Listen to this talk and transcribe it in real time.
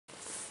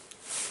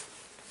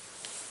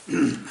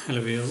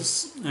Hello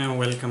viewers and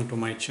welcome to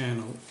my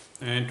channel,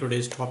 and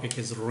today's topic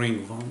is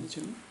ringworms.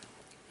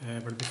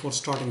 But before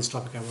starting this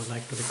topic, I would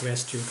like to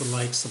request you to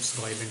like,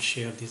 subscribe and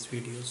share these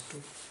videos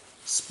to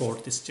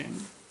support this channel.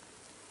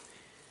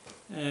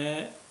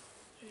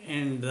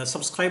 And the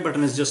subscribe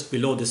button is just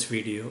below this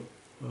video.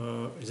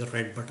 Is a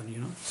red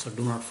button, so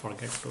do not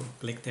forget to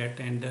click that,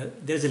 and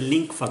there's a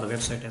link for the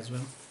website as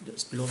well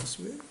just below this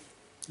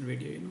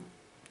video.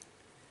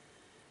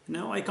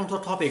 Now I come to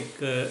the topic.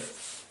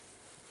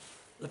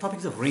 The topic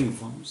is of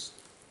ringworms.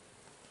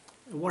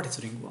 What is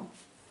ringworm?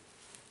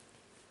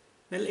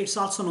 Well, it's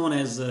also known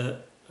as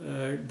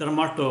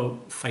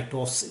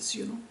dermatophytosis,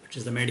 which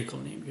is the medical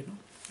name,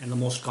 and the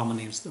most common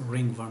name is the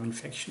ringworm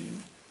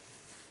infection,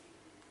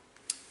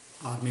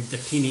 or maybe the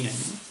tinea,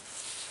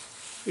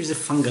 It's a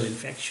fungal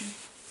infection.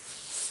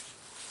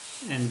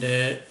 And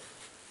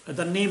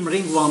the name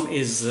ringworm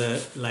is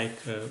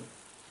like a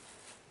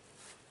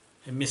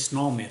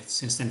misnomer,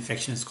 since the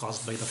infection is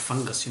caused by the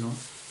fungus,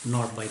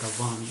 not by the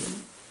worm,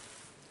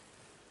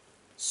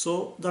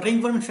 So the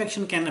ringworm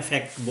infection can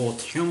affect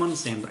both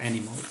humans and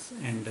animals,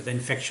 and the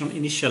infection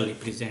initially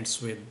presents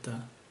with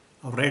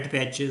red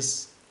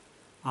patches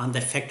on the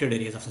affected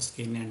areas of the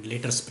skin and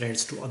later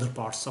spreads to other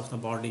parts of the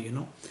body,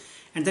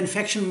 And the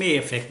infection may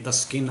affect the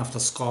skin of the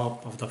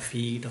scalp, of the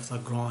feet, of the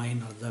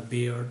groin, or the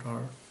beard,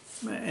 or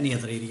any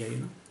other area,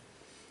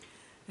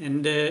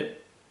 And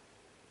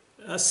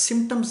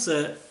symptoms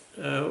they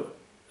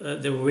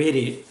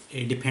vary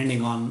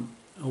depending on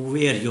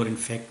where you are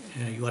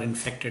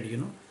infected,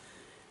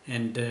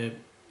 And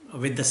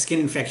with the skin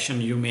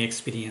infection, you may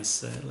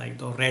experience like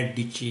the red,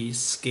 itchy,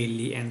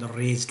 scaly, and the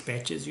raised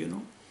patches,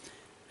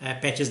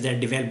 patches that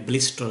develop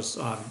blisters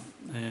or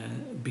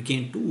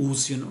begin to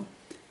ooze,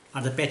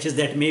 are the patches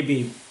that may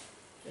be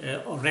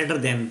redder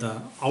than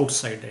the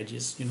outside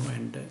edges,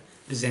 and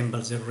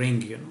resembles a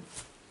ring,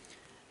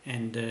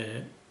 and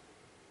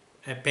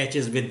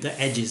patches with the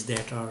edges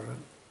that are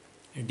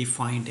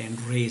defined and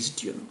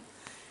raised,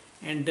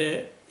 And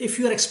if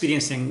you are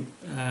experiencing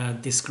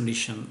this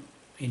condition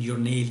in your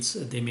nails,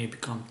 they may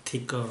become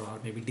thicker or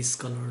maybe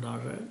discolored,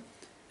 or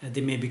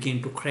they may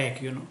begin to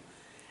crack, And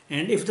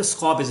if the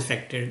scalp is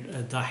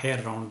affected, the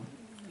hair around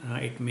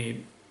it may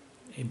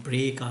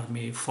break or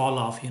may fall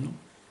off,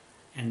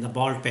 and the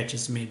bald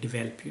patches may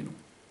develop,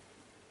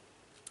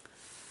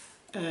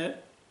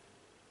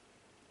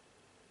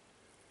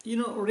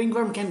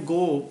 Ringworm can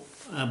go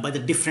by the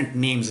different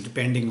names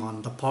depending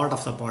on the part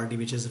of the body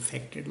which is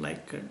affected,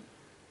 like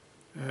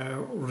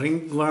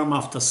ringworm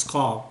of the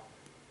scalp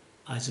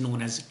is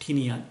known as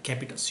Tinea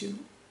capitis,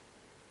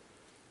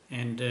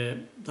 and the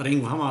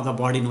ringworm of the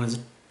body known as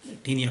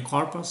Tinea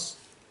corpus,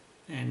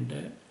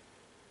 and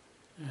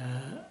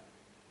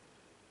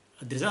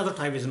there's another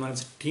type is known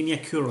as Tinea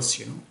curus,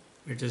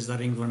 which is the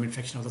ringworm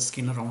infection of the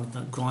skin around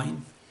the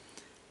groin,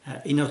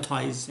 inner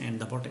thighs, and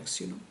the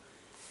buttocks,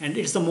 and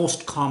it's the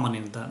most common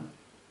in the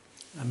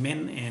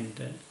men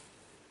and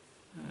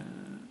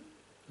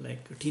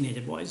like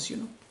teenage boys,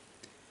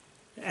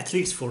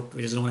 Athlete's foot,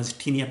 which is known as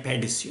Tinea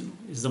pedis,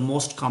 is the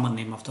most common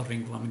name of the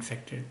ringworm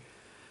infected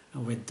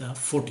with the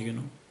foot,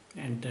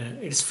 and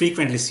it is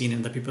frequently seen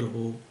in the people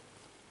who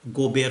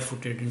go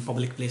barefooted in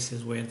public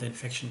places where the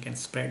infection can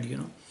spread,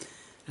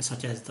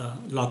 such as the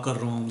locker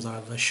rooms or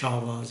the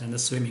showers and the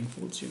swimming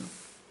pools,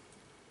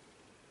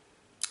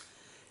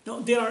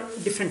 Now, there are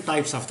different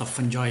types of the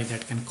fungi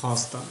that can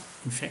cause the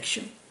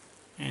infection,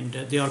 and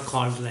they are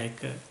called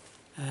like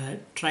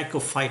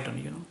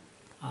trichophyton,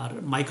 or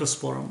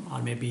microsporum,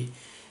 or maybe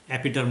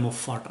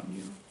epidermophyton,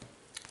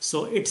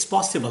 So it's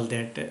possible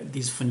that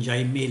these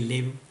fungi may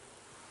live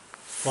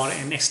for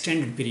an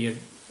extended period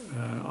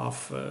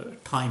of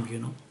time,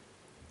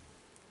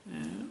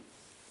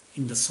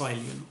 in the soil,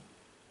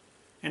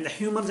 And the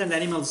humans and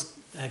animals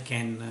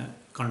can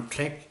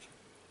contract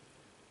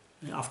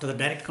after the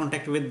direct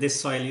contact with this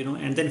soil,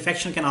 and the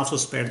infection can also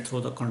spread through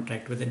the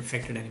contact with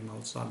infected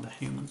animals or the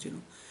humans,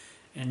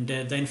 And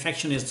the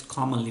infection is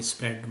commonly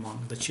spread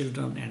among the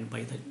children and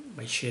by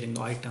sharing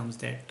items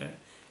that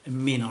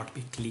may not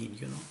be clean,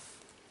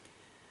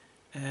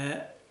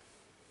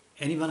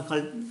 Anyone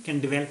can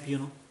develop,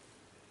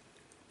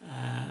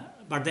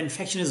 but the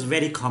infection is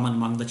very common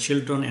among the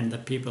children and the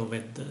people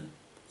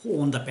who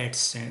own the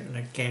pets,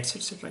 like cats,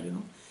 etc.,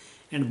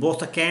 And both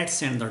the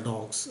cats and the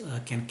dogs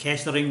can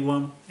catch the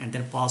ringworm and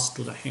then pass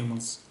to the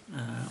humans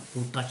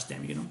who touch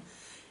them,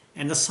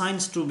 And the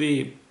signs to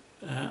be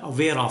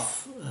aware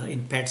of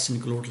in pets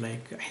include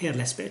like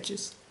hairless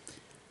patches,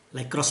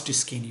 like crusty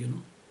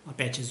skin, or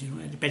patches,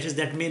 patches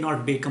that may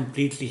not be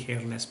completely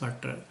hairless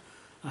but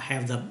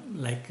have the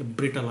like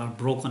brittle or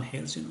broken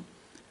hairs,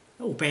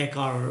 opaque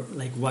or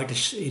like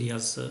whitish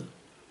areas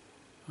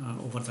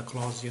over the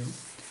claws,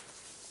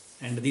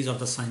 And these are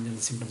the signs and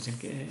the symptoms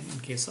in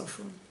case of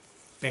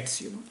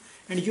pets,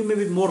 And you may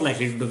be more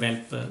likely to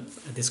develop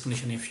this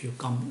condition if you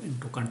come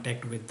into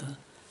contact with the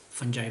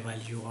fungi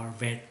while you are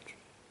wet,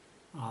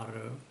 or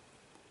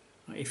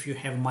if you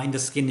have minor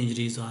skin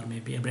injuries or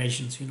maybe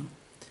abrasions,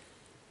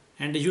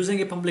 And using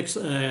a public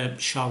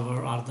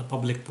shower or the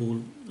public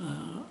pool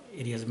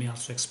areas may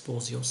also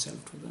expose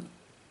yourself to the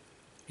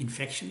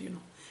infection,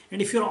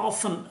 And if you're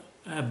often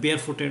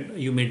barefooted,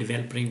 you may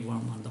develop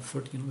ringworm on the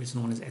foot, which is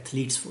known as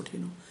athlete's foot,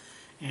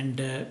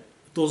 And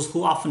those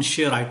who often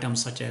share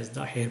items such as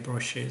the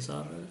hairbrushes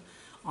or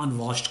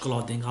unwashed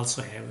clothing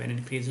also have an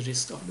increased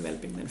risk of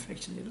developing the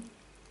infection,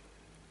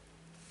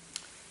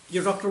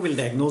 Your doctor will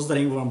diagnose the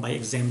ringworm by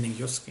examining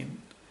your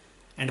skin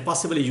and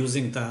possibly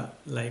using the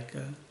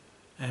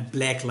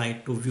black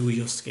light to view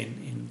your skin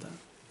in the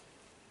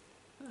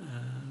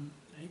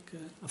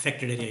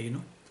affected area,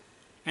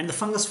 And the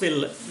fungus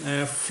will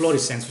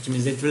fluorescence, which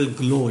means it will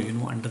glow,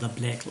 under the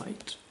black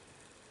light.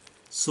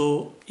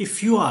 So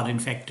if you are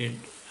infected,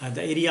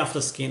 the area of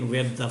the skin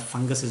where the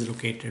fungus is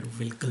located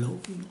will glow,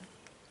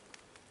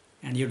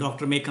 And your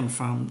doctor may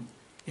confirm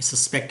a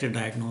suspected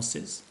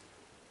diagnosis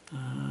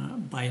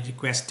by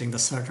requesting the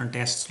certain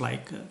tests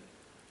like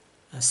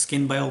a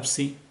skin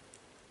biopsy,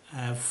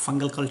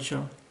 fungal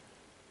culture,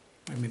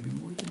 or maybe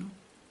more,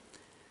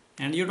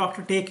 And your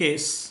doctor in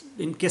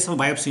case of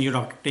biopsy, your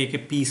doctor take a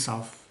piece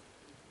of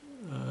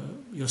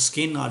your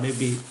skin or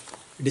maybe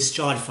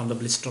discharge from the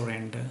blister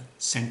and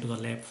sent to the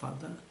lab for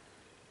the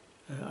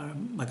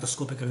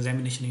microscopic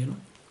examination,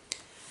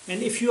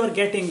 And if you are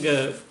getting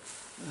a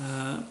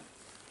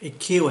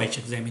KOH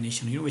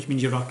examination, which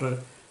means your doctor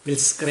will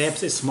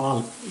scrape a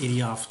small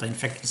area of the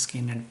infected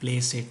skin and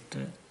place it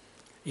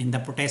in the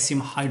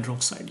potassium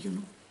hydroxide,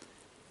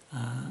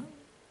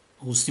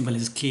 whose symbol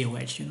is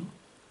KOH,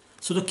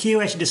 So the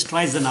KOH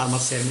destroys the normal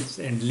cells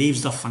and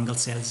leaves the fungal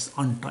cells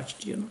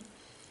untouched,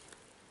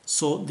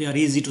 So they are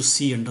easy to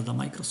see under the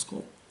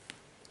microscope.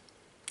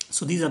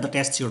 So these are the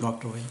tests your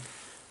doctor will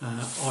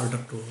order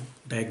to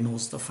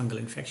diagnose the fungal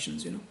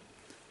infections,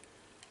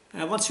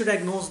 Once you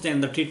diagnose,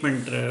 then the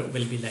treatment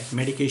will be like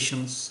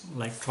medications,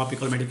 like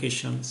tropical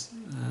medications,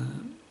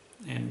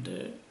 and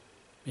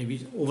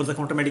maybe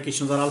over-the-counter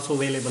medications are also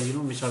available,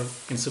 which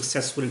can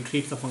successfully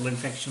treat the fungal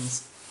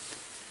infections.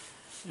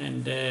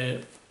 And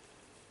the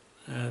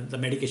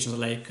medications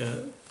like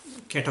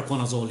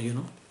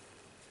ketoconazole,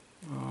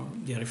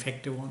 they are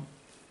effective one.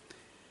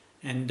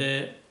 And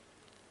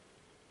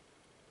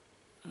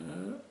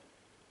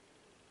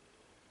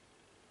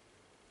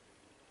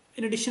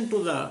in addition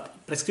to the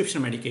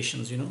prescription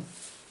medications,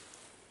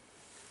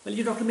 well,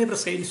 your doctor may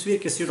prescribe, in severe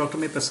case, your doctor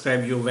may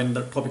prescribe you when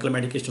the topical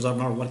medications are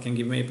not working,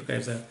 you may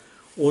prescribe the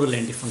oral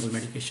antifungal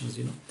medications,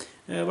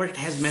 but it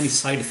has many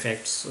side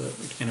effects.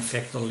 It can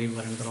affect the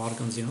liver and the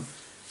organs,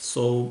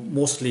 So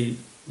mostly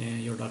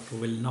your doctor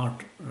will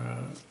not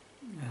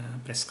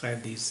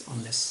prescribe these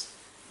unless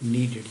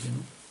needed,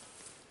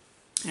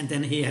 And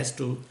then he has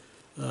to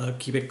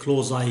keep a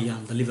close eye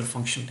on the liver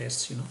function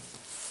tests,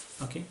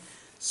 Okay.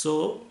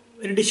 So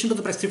in addition to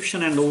the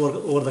prescription and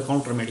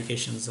over-the-counter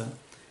medications,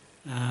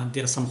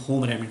 there are some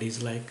home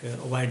remedies like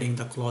avoiding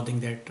the clothing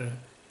that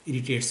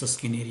irritates the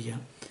skin area,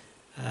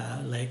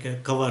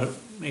 cover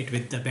it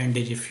with the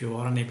bandage if you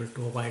are unable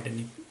to avoid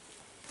any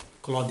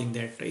clothing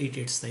that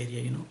irritates the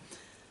area,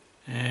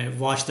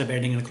 wash the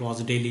bedding and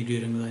clothes daily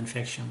during the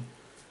infection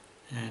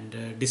and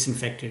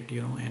disinfect it,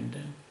 and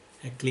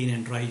clean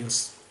and dry your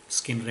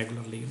skin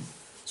regularly,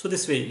 So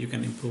this way you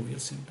can improve your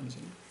symptoms,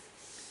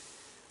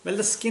 Well,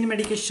 the skin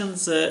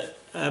medications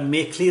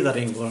may clear the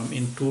ringworm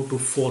in 2 to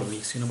 4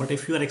 weeks, but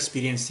if you are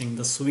experiencing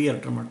the severe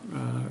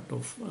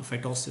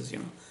dermatophytosis,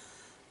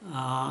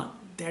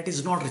 that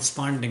is not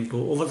responding to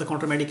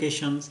over-the-counter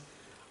medications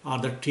or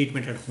the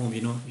treatment at home,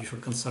 you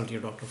should consult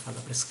your doctor for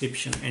the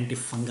prescription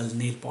antifungal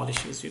nail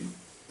polishes,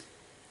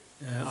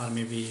 or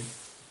maybe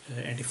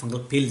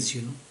antifungal pills,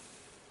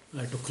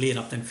 to clear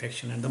up the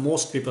infection. And the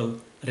most people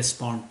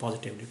respond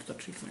positively to the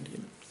treatment,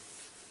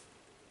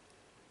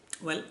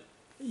 Well,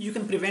 you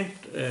can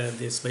prevent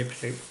this by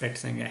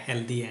practicing a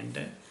healthy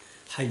and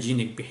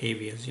hygienic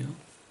behaviors,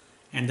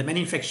 And the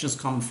many infections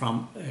come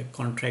from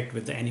contact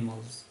with the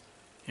animals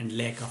and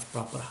lack of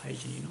proper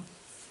hygiene,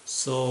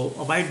 So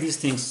avoid these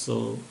things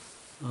so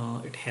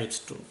it helps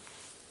to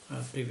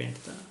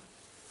prevent the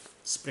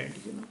spread,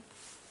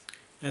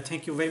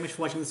 Thank you very much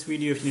for watching this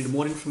video. If you need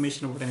more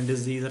information about any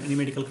disease or any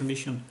medical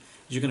condition,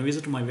 you can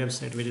visit my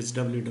website, which is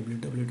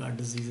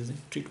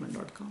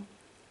www.diseasesandtreatment.com.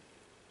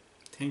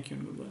 Thank you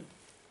and goodbye.